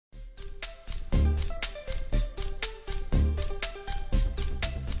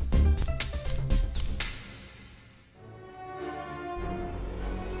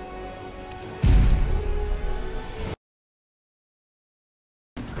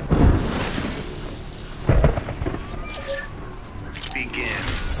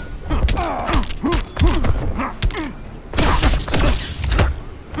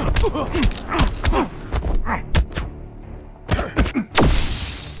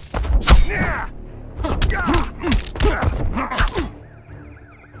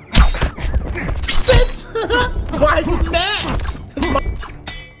Why you can't?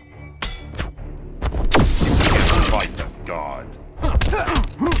 Fight the god.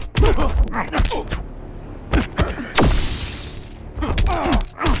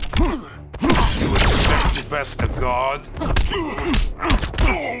 You expect the best of God?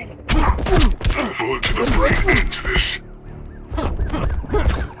 Put the brain into this.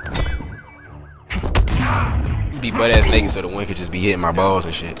 Be butt ass naked so the wind could just be hitting my balls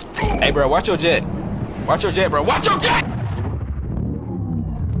and shit. Hey, bro, watch your jet. Watch your jet, bro. Watch your jet!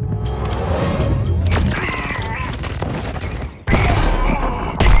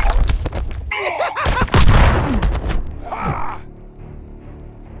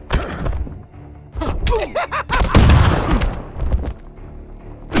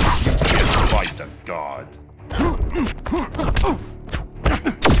 Fight the god.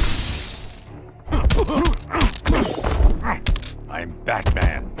 I'm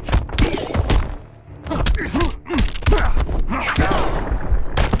Batman.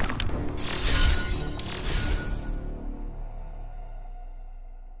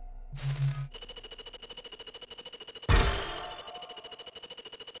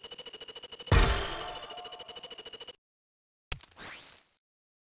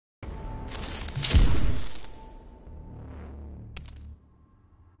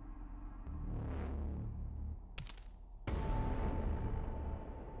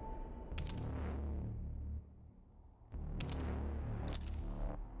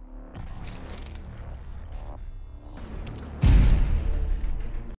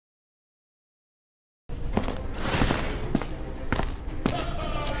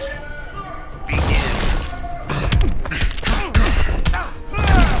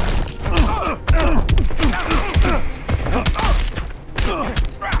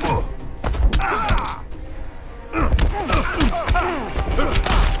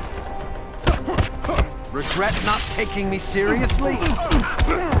 Regret not taking me seriously?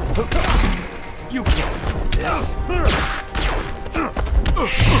 You can't do this.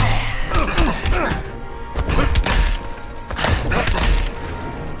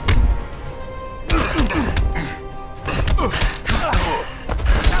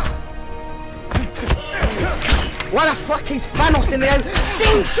 What the fuck is Thanos in the end?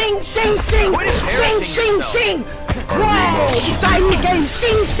 Sing, sing, sing, sing! Sing, sing, sing! Wow! Is that in the game?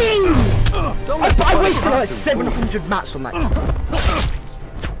 Sing, sing! I wasted like 700 mats on that.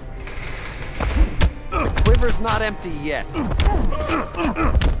 The quiver's not empty yet.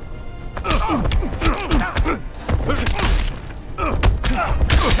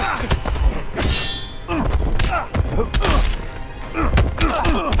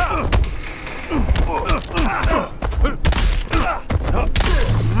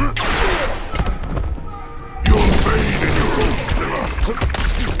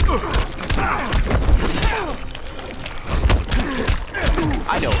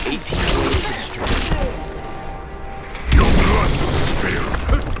 I know 18 ways to destroy. Your blood will spill.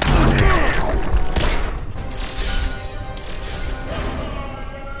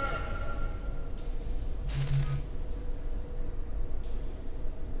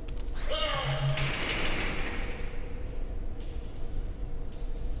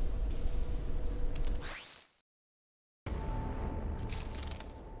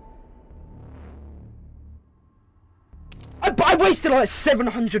 I wasted like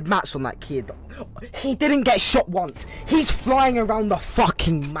 700 mats on that kid. He didn't get shot once. He's flying around the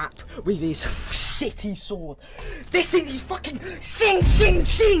fucking map with his shitty sword. This is he's fucking sing, sing,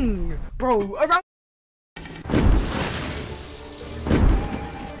 sing, bro. Around.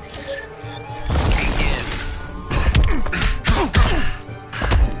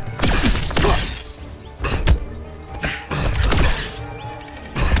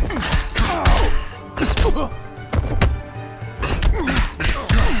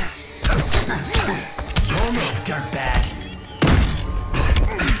 Dirtbag.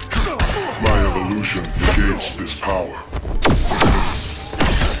 My evolution negates this power.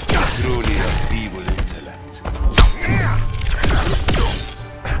 Truly a feeble intellect.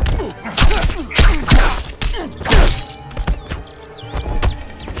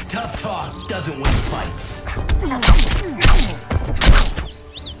 Tough talk doesn't win fights.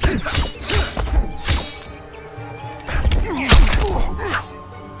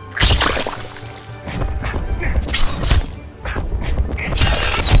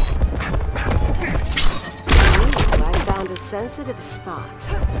 A sensitive spot.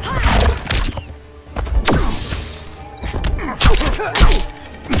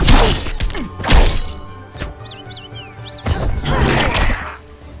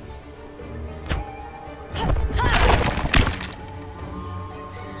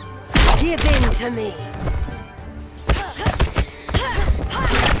 to me.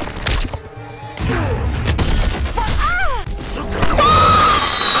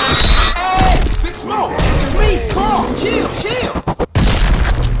 Big Smoke! It's me! Come on! Chill! Chill!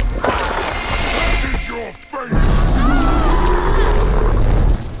 Is your fate?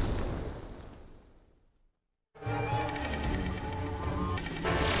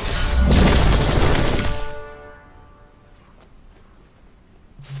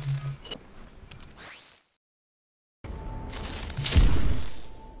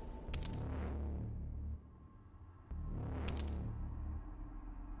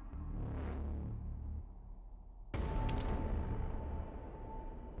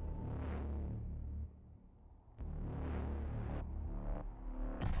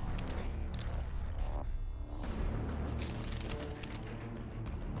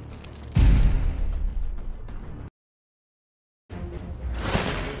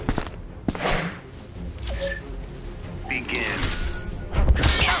 Begin.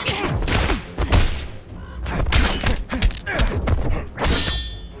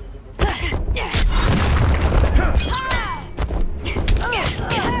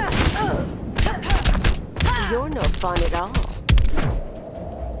 You're no fun at all.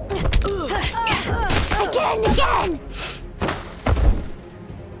 Again!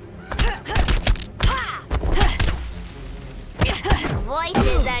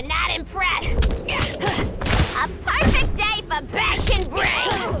 Voices are not impressed. A perfect day for bashing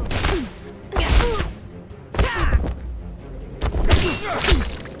brains.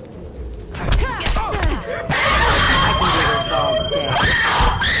 I can do this all day.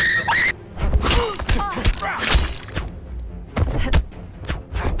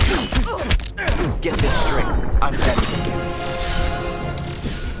 Get this straight. I'm better than you.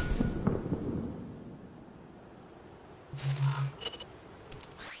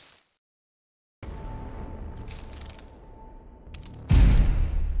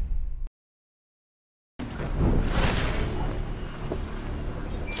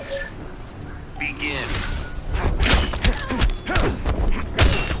 Begin.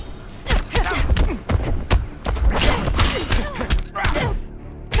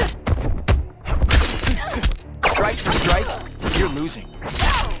 Strike for strike, you're losing.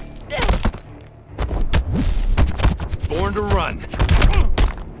 Born to run.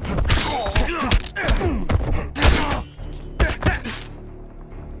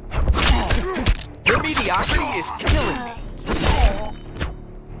 Your mediocrity is killing me.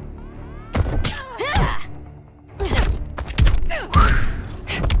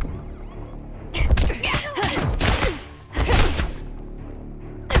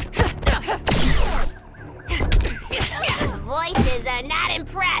 Voices are not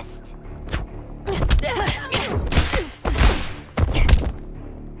impressed.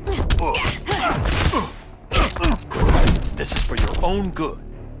 This is for your own good.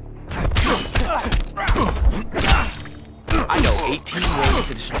 I know 18 ways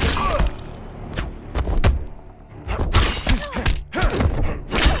to destroy you.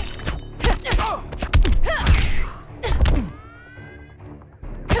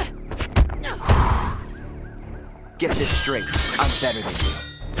 Get this straight. I'm better than you.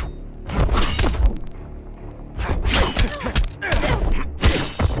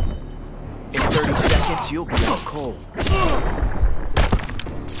 In 30 seconds, you'll be out cold.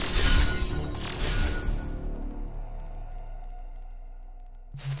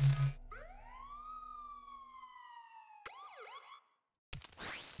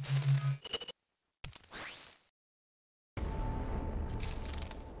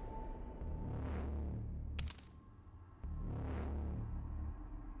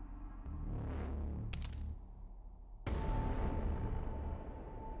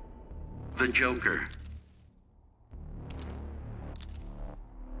 The Joker.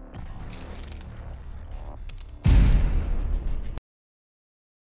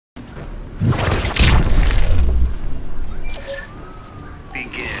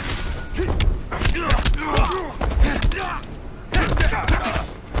 Begin.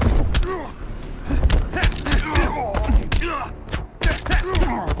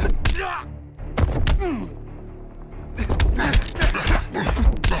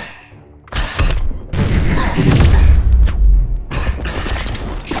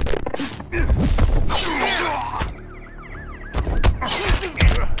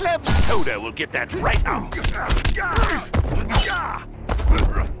 Club soda will get that right out.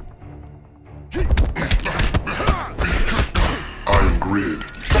 Iron Grid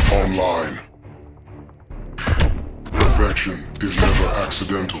online. Perfection is never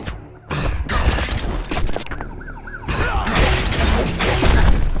accidental.